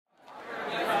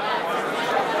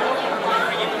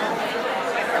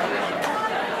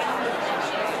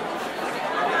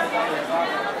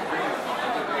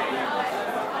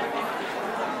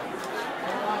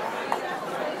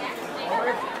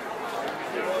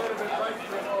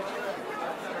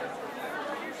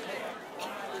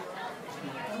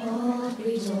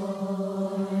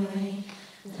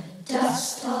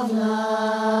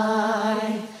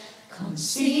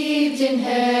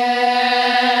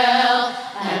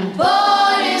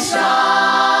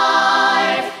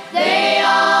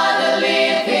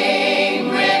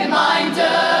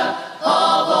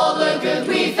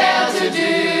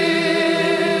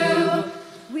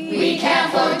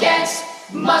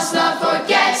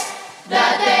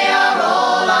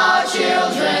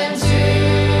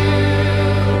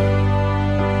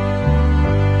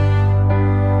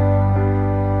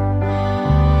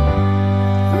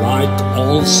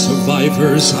all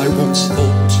survivors, I once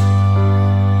thought,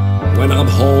 when I'm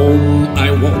home I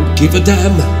won't give a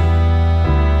damn.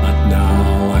 But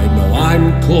now I know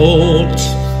I'm caught,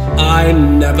 I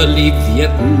never leave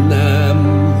Vietnam.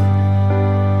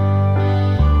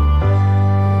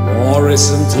 War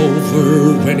isn't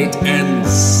over when it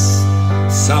ends.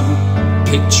 Some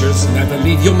pictures never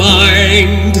leave your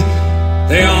mind.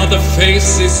 They are the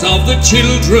faces of the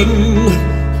children,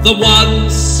 the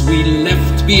ones we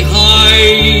left behind.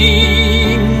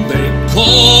 They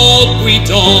called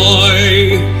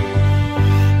BROADWAY,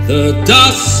 the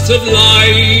dust of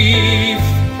life,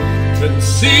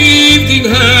 conceived in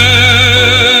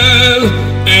hell,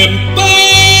 and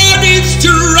bodies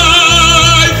to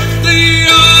rise. They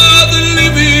are the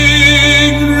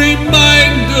living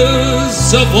reminders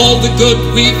of all the good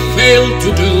we failed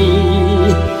to do.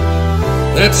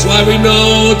 That's why we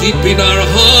know deep in our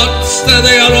hearts that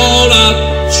they are all our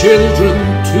children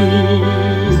too.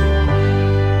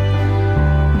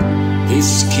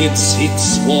 These kids hit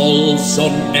walls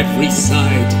on every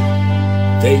side.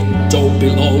 They don't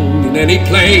belong in any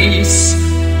place.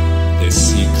 The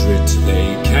secret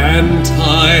they can't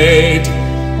hide,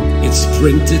 it's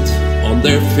printed on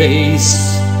their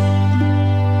face.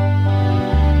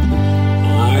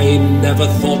 I never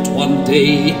thought one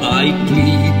day I'd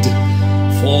bleed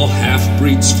for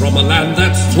half-breeds from a land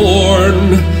that's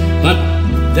torn. But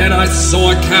then I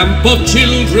saw a camp of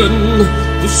children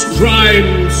whose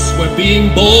crimes were being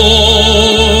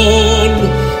born.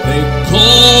 They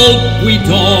called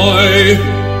BROADWAY,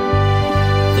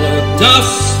 the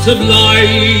dust of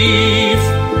life,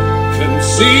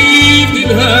 conceived in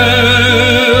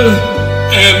hell,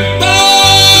 and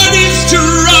bodies to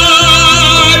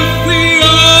rise. We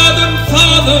are them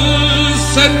fathers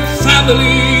and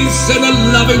families, and a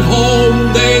loving home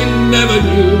they never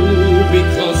knew,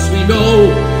 because we know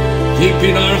deep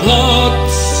in our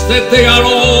hearts that they are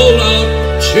all our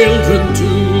children too.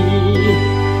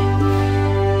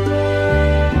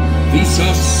 These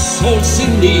are souls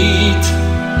in need,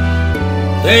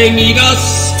 they need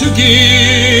us to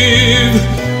give.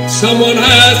 Someone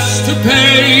has to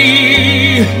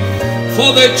pay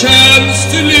for their chance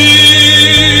to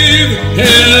live.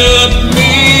 Help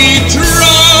me try.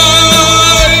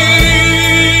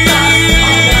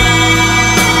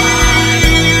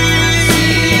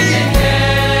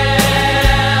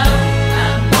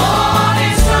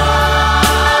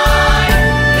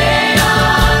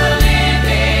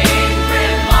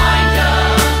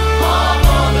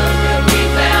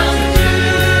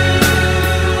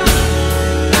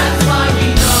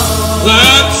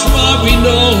 That's why we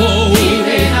know,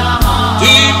 deep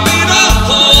in our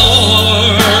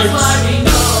hearts,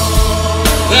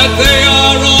 that they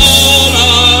are all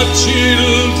our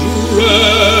children.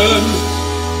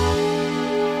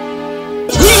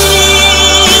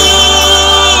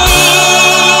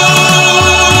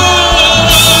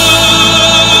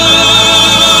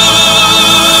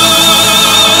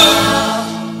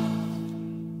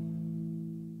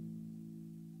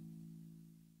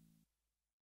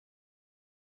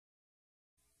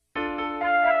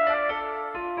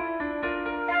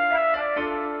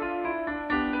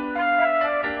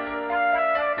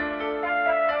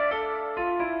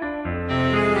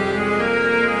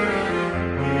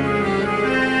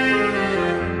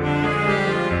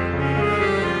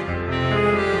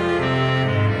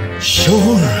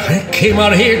 Sure, I came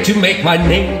out here to make my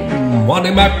name.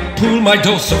 Wanted my pool, my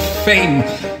dose of fame.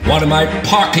 Wanted my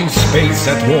parking space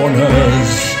at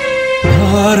Warner's.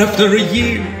 But after a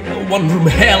year, a one-room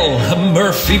hell, a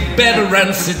Murphy bed, a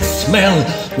rancid smell,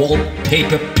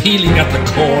 wallpaper peeling at the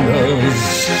corners.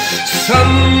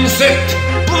 Sunset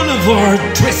Boulevard,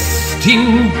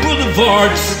 twisting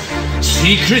boulevards,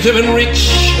 secretive and rich,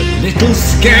 a little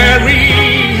scary.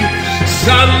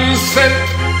 Sunset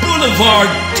Boulevard,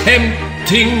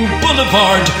 tempting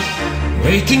boulevard,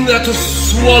 waiting there to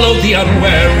swallow the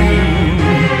unwary.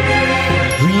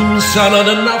 Dreams are not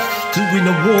enough to win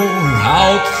a war.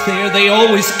 Out there they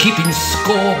always keeping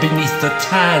score. Beneath the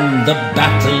tan the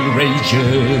battle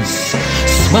rages.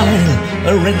 Smile,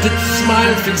 a rented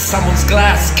smile, fill someone's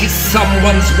glass, kiss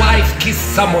someone's wife, kiss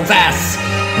someone's ass.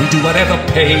 We do whatever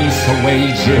pays for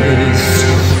wages.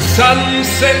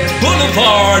 Sunset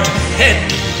Boulevard,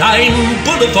 headline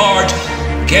boulevard,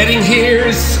 getting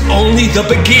here's only the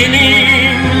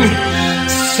beginning.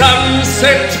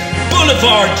 Sunset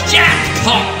Boulevard,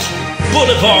 jackpot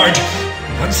Boulevard.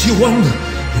 Once you won,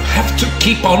 you have to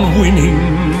keep on winning.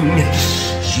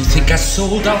 You think I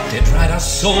sold out? Dead right, I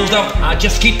sold out. I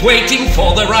just keep waiting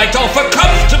for the right offer.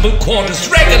 Comfortable quarters,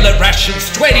 regular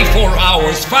rations, 24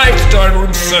 hours, 5-star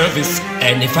room service.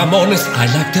 And if I'm honest, I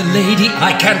like the lady.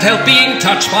 I can't help being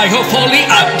touched by her folly.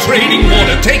 I'm trading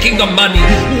water, taking the money,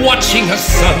 watching her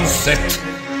sunset.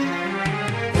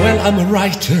 Well, I'm a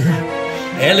writer.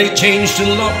 LA changed a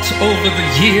lot over the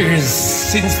years,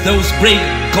 since those brave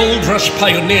gold rush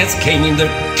pioneers came in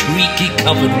their creaky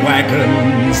covered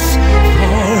wagons.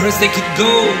 Far as they could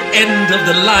go, end of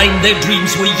the line. Their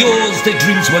dreams were yours, their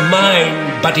dreams were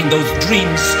mine, but in those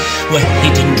dreams were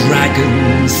hidden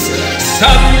dragons.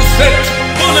 Sunset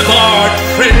Boulevard,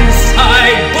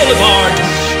 Friendside Boulevard,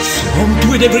 swamped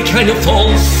with every kind of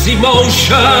false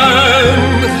emotion.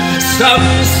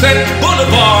 Sunset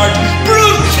Boulevard,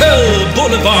 Brutal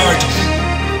Boulevard,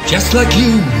 just like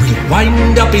you will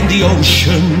wind up in the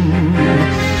ocean.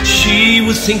 She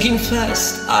was thinking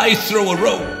fast, I throw a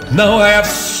rope. Now I have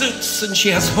suits and she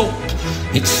has hope.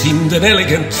 It seemed an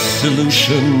elegant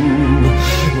solution.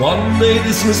 One day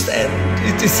this must end,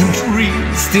 it isn't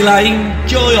real. Still I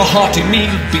enjoy a hearty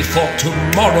meal before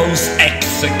tomorrow's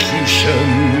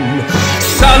execution.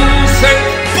 Sunset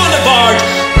Boulevard,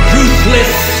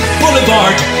 Ruthless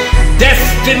Boulevard,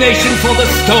 destination for the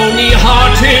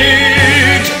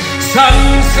stony-hearted.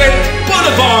 Sunset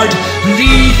Boulevard,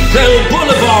 Lethal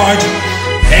Boulevard,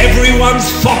 everyone's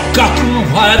forgotten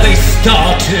why they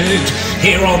started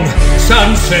here on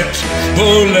Sunset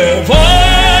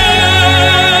Boulevard.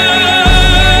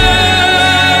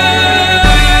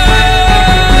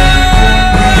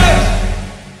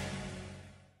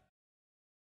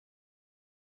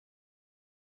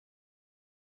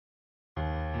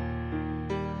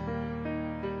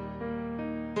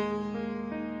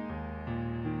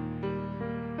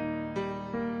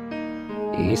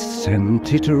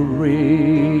 Isn't it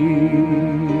rich?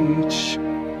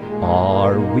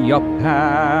 Are we a pair?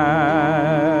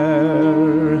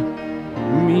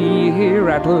 Me here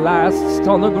at last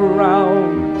on the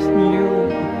ground, you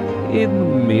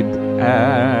in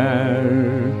mid-air.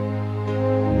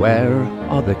 Where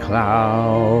are the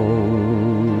clouds?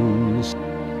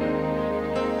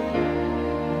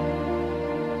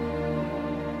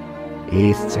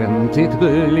 Isn't it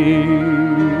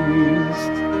bliss?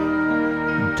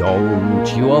 Don't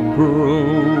you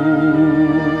approve?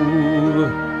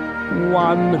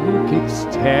 One who keeps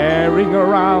staring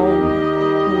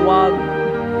around, one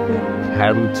who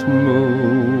can't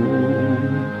move.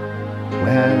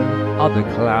 Where are the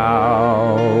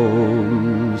clowns?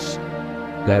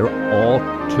 There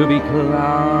ought to be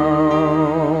clowns.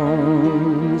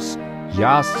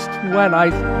 Just when I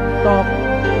stop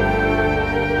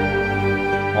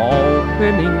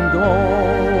opening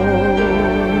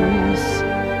doors,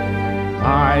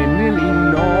 finally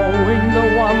knowing the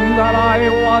one that I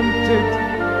wanted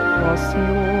was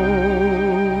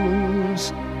yours.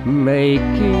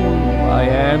 Making my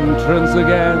entrance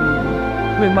again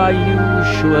with my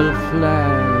usual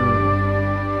flair,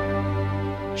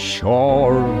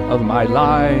 sure of my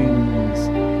lines,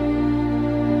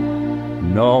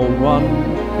 no one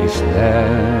is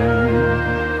there.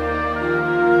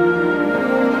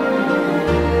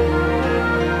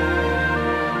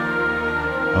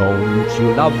 Don't you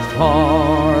love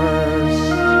farce?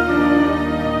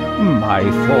 My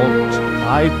fault,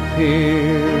 I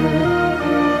fear.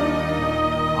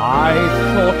 I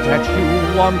thought that you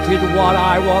wanted what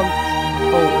I want.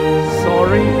 Oh,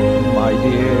 sorry, my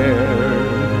dear.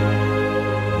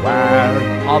 Where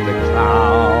are the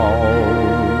clowns?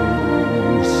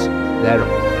 There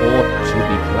ought to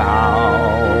be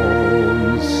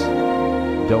clowns.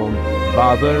 Don't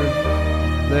bother,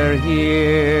 they're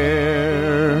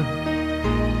here.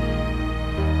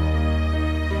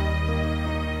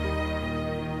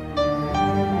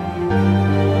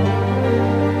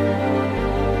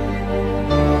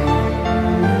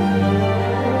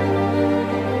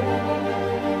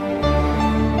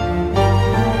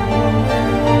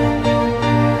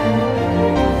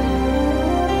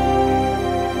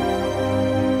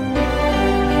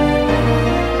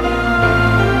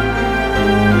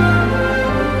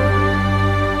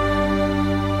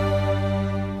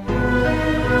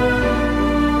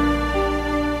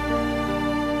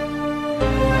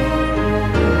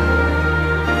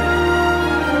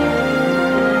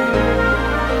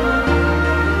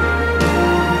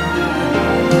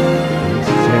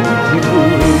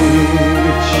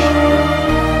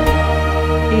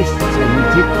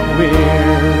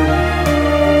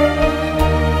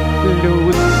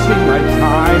 Losing my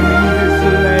time this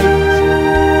late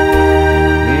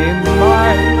in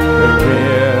my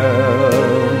career,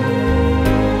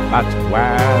 but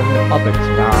where are the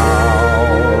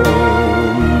clowns?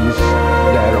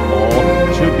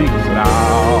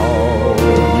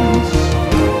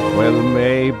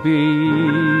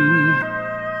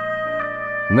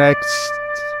 next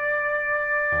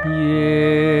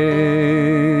year.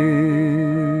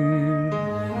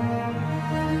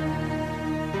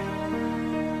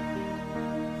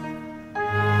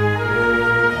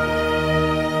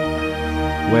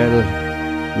 Well,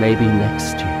 maybe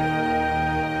next year.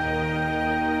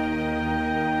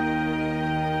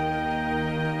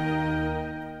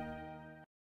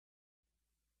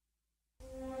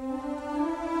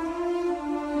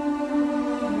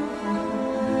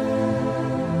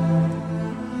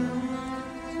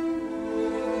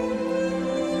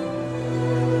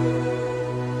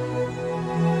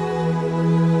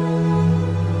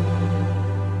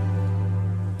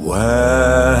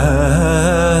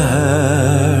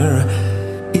 Where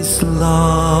is love?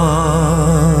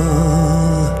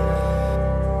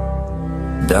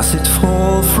 Does it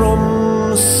fall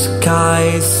from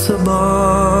skies above?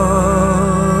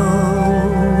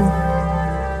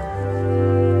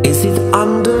 Is it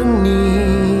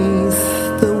underneath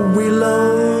the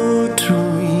willow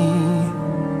tree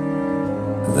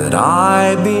that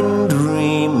I've been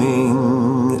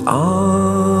dreaming of?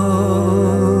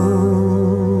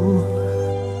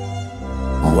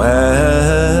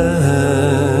 Where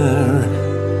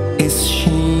is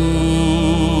she,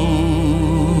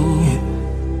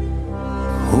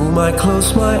 whom I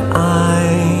close my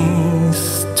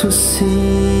eyes to see?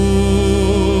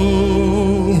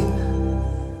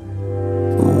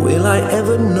 Will I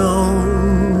ever know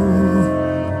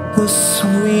the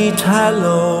sweet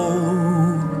hello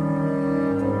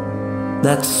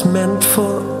that's meant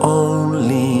for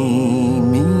only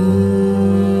me?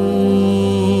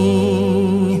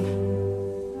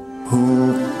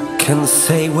 Can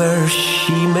say where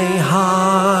she may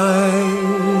hide?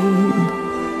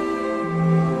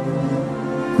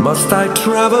 Must I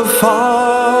travel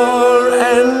far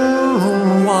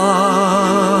and wide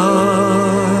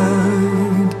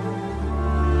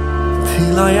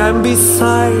till I am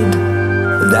beside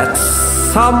that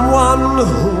someone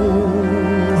who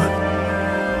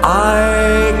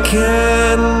I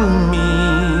can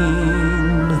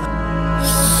mean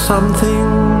something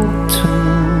to?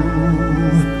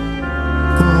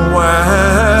 Where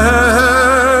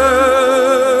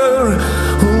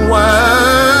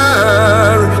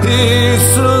is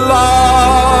love?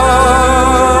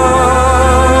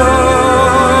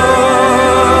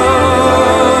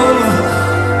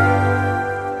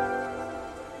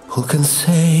 Who can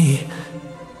say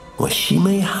where she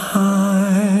may hide?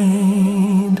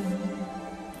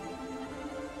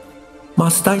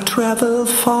 Must I travel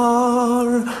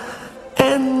far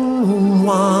and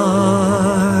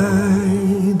wide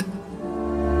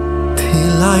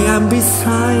till I am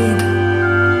beside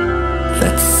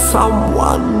that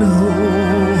someone who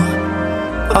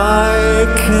I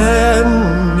can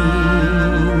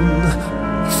mean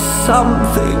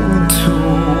something to?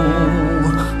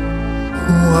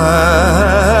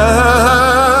 Where